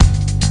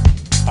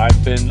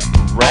been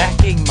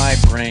racking my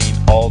brain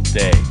all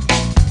day.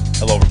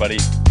 Hello, everybody.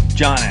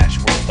 John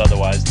Ashworth,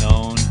 otherwise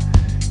known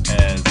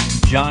as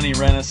Johnny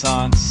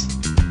Renaissance.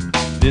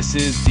 This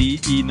is the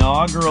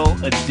inaugural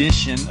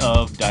edition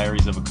of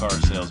Diaries of a Car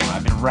Salesman.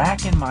 I've been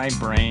racking my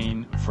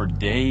brain for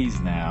days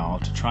now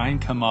to try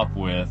and come up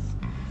with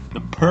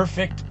the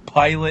perfect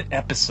pilot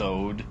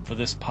episode for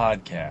this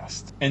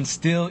podcast. And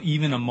still,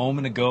 even a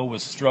moment ago,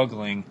 was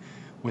struggling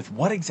with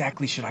what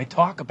exactly should I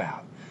talk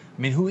about?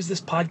 I mean, who is this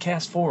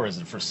podcast for? Is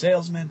it for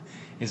salesmen?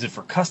 Is it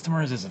for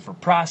customers? Is it for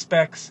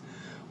prospects?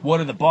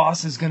 What are the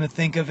bosses going to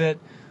think of it?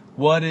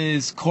 What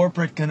is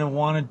corporate going to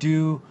want to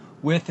do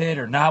with it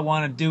or not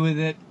want to do with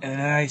it? And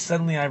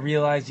then I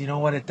realized, you know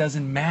what? It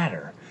doesn't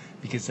matter,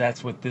 because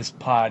that's what this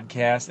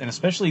podcast, and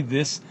especially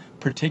this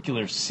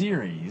particular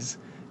series,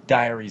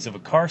 Diaries of a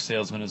Car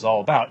Salesman, is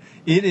all about.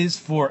 It is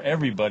for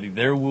everybody.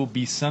 There will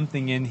be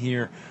something in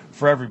here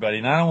for everybody.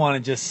 And I don't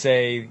want to just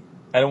say,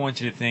 I don't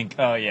want you to think,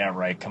 oh yeah,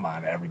 right, come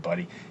on,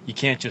 everybody. You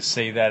can't just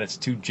say that. It's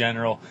too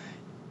general.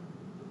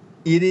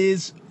 It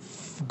is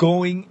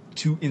going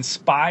to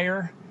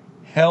inspire,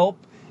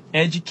 help,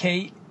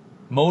 educate,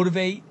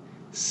 motivate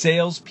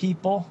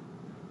salespeople,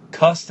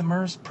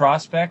 customers,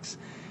 prospects,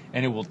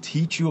 and it will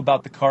teach you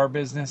about the car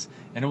business,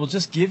 and it will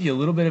just give you a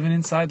little bit of an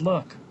inside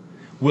look.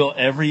 Will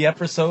every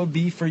episode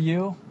be for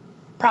you?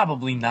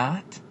 Probably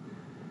not.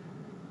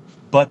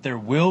 But there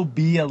will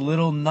be a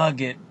little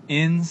nugget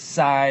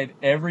inside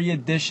every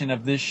edition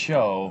of this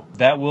show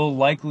that will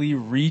likely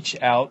reach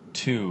out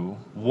to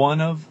one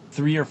of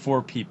 3 or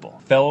 4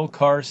 people. Fellow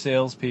car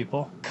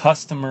salespeople,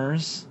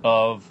 customers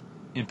of,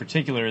 in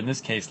particular, in this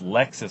case,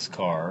 Lexus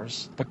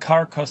cars, but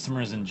car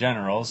customers in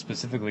general,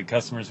 specifically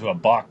customers who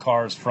have bought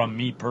cars from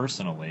me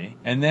personally,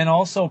 and then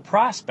also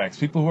prospects,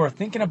 people who are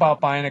thinking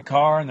about buying a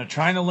car and they're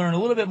trying to learn a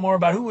little bit more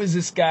about who is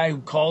this guy who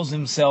calls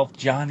himself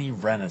Johnny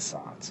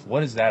Renaissance.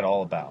 What is that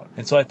all about?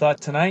 And so I thought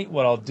tonight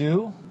what I'll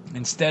do,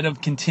 instead of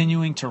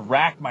continuing to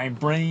rack my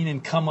brain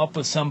and come up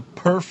with some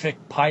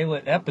perfect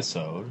pilot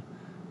episode,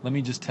 let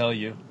me just tell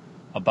you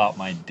about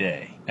my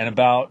day, and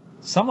about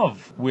some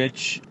of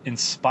which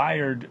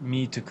inspired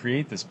me to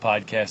create this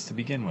podcast to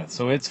begin with.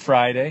 So it's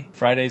Friday.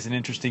 Friday's an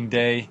interesting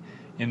day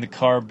in the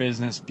car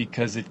business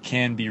because it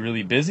can be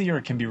really busy or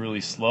it can be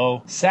really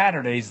slow.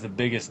 Saturday's the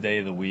biggest day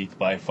of the week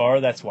by far.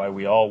 That's why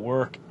we all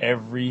work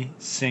every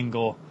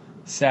single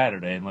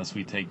Saturday unless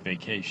we take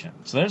vacation.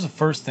 So there's the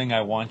first thing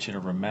I want you to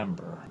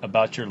remember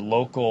about your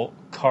local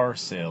car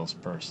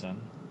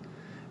salesperson.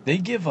 They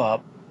give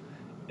up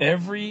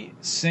every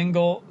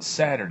single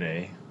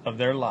Saturday of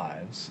their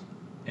lives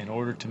in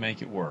order to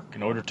make it work,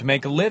 in order to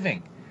make a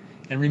living.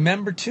 And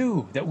remember,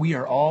 too, that we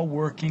are all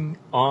working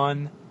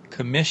on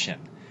commission.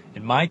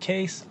 In my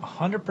case,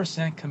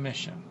 100%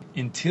 commission.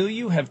 Until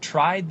you have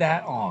tried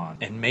that on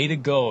and made a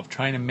go of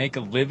trying to make a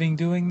living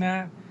doing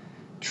that,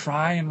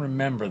 try and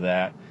remember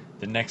that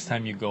the next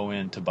time you go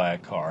in to buy a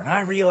car. And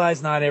I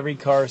realize not every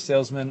car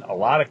salesman, a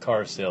lot of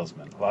car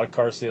salesmen, a lot of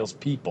car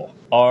salespeople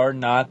are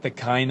not the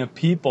kind of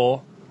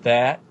people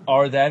that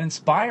are that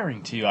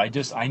inspiring to you.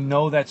 I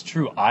know that's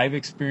true. I've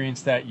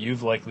experienced that.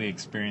 You've likely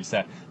experienced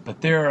that.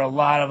 But there are a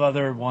lot of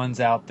other ones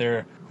out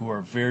there who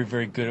are very,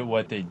 very good at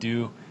what they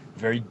do,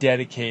 very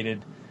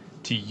dedicated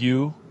to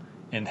you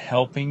and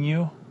helping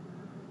you.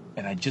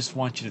 And I just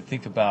want you to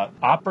think about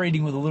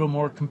operating with a little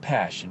more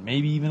compassion,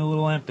 maybe even a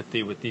little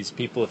empathy with these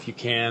people if you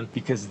can,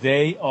 because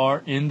they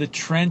are in the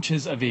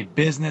trenches of a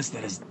business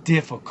that is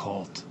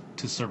difficult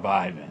to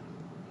survive in.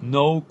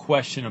 No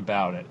question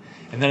about it.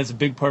 And that is a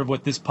big part of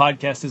what this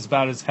podcast is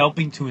about, is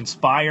helping to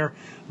inspire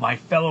my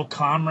fellow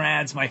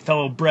comrades, my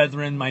fellow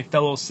brethren, my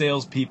fellow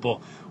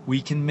salespeople.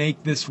 We can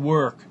make this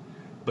work,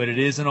 but it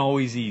isn't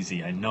always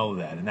easy. I know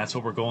that. And that's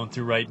what we're going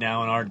through right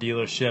now in our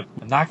dealership.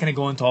 I'm not going to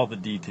go into all the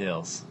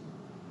details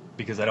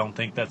because I don't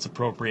think that's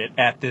appropriate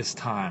at this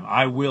time.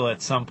 I will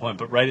at some point,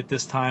 but right at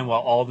this time,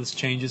 while all this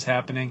change is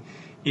happening,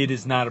 it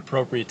is not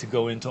appropriate to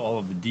go into all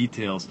of the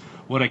details.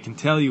 What I can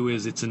tell you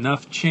is it's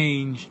enough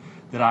change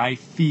that I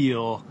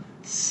feel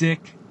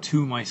sick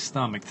to my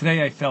stomach.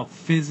 Today I felt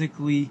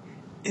physically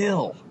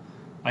ill.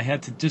 I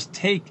had to just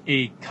take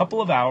a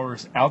couple of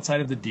hours outside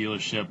of the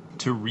dealership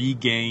to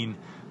regain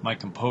my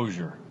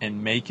composure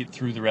and make it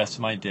through the rest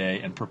of my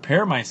day and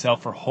prepare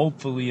myself for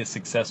hopefully a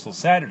successful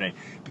Saturday,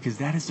 because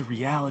that is the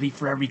reality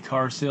for every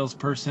car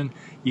salesperson.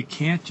 You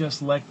can't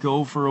just let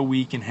go for a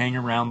week and hang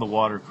around the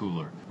water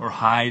cooler or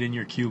hide in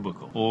your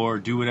cubicle or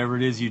do whatever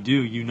it is you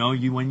do. You know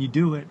you when you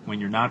do it,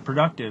 when you're not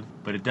productive.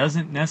 But it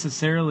doesn't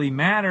necessarily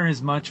matter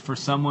as much for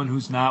someone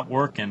who's not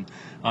working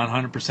on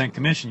 100%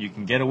 commission. You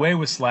can get away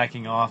with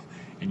slacking off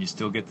and you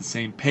still get the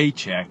same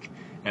paycheck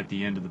at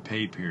the end of the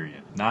pay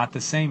period. Not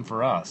the same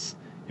for us.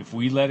 If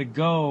we let it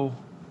go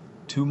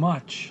too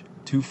much,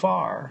 too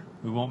far,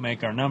 we won't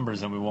make our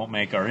numbers and we won't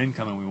make our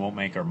income and we won't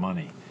make our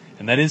money.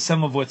 And that is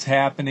some of what's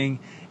happening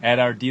at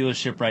our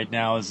dealership right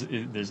now.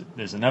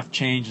 There's enough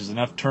change, there's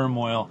enough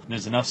turmoil,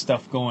 there's enough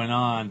stuff going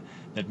on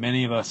that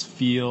many of us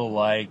feel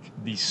like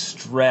the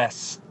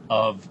stress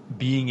of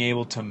being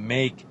able to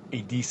make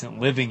a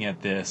decent living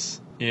at this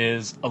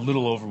is a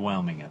little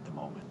overwhelming at the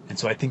moment. And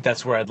so I think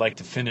that's where I'd like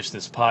to finish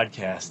this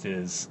podcast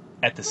is,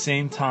 at the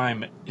same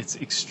time, it's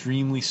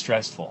extremely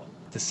stressful.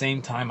 At the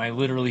same time, I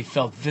literally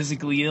felt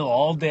physically ill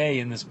all day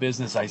in this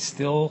business. I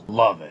still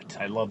love it.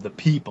 I love the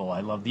people.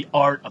 I love the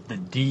art of the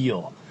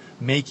deal.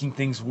 Making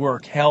things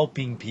work,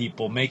 helping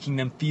people, making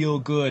them feel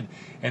good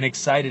and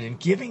excited, and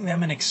giving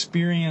them an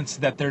experience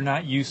that they're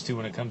not used to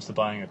when it comes to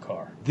buying a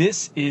car.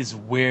 This is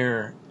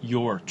where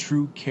your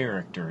true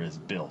character is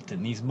built,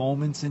 in these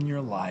moments in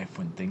your life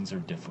when things are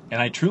difficult.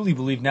 And I truly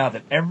believe now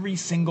that every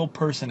single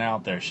person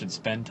out there should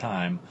spend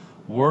time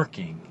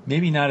working,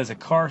 maybe not as a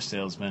car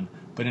salesman,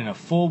 but in a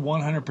full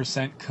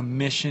 100%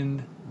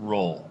 commissioned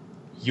role.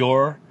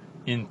 Your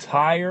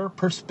entire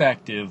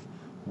perspective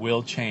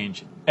will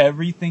change.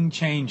 Everything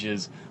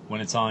changes when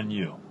it's on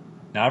you.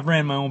 Now, I've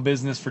ran my own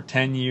business for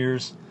 10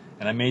 years,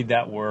 and I made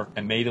that work.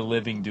 I made a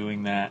living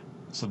doing that,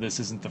 so this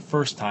isn't the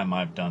first time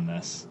I've done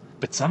this.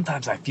 But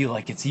sometimes I feel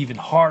like it's even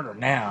harder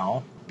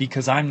now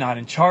because I'm not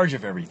in charge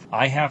of everything.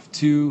 I have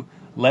to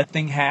let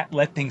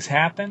things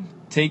happen,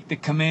 take the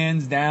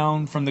commands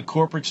down from the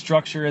corporate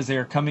structure as they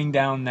are coming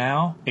down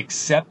now,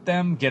 accept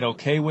them, get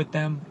okay with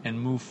them,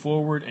 and move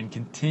forward and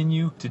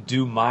continue to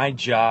do my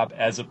job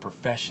as a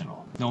professional.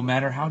 No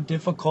matter how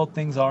difficult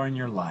things are in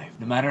your life,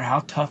 no matter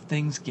how tough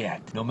things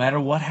get, no matter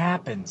what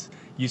happens,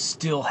 you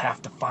still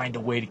have to find a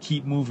way to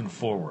keep moving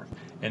forward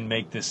and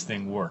make this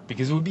thing work.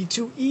 Because it would be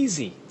too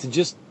easy to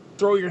just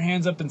throw your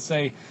hands up and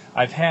say,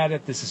 I've had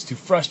it, this is too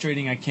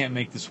frustrating, I can't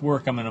make this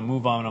work, I'm going to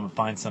move on, I'm going to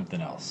find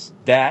something else.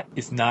 That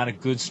is not a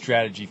good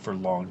strategy for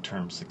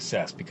long-term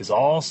success, because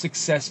all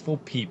successful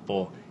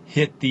people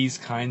hit these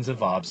kinds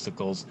of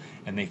obstacles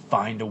and they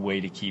find a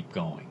way to keep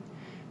going.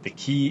 The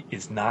key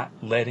is not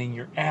letting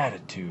your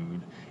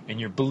attitude and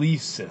your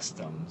belief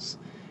systems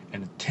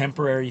and a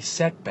temporary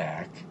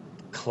setback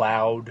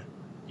cloud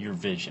your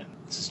vision.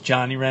 This is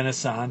Johnny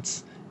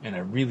Renaissance, and I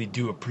really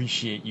do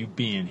appreciate you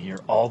being here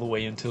all the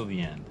way until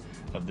the end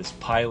of this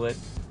pilot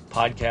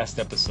podcast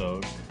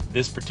episode.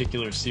 This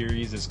particular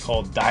series is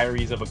called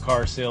Diaries of a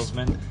Car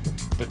Salesman,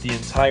 but the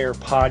entire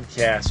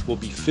podcast will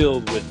be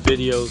filled with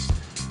videos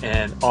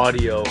and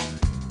audio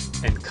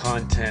and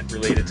content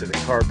related to the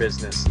car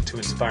business, to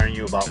inspiring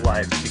you about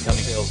life, to becoming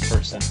a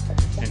salesperson,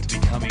 and to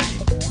becoming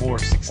a more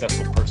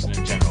successful person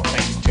in general.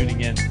 Thanks for tuning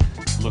in.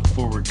 Look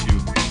forward to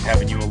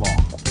having you along.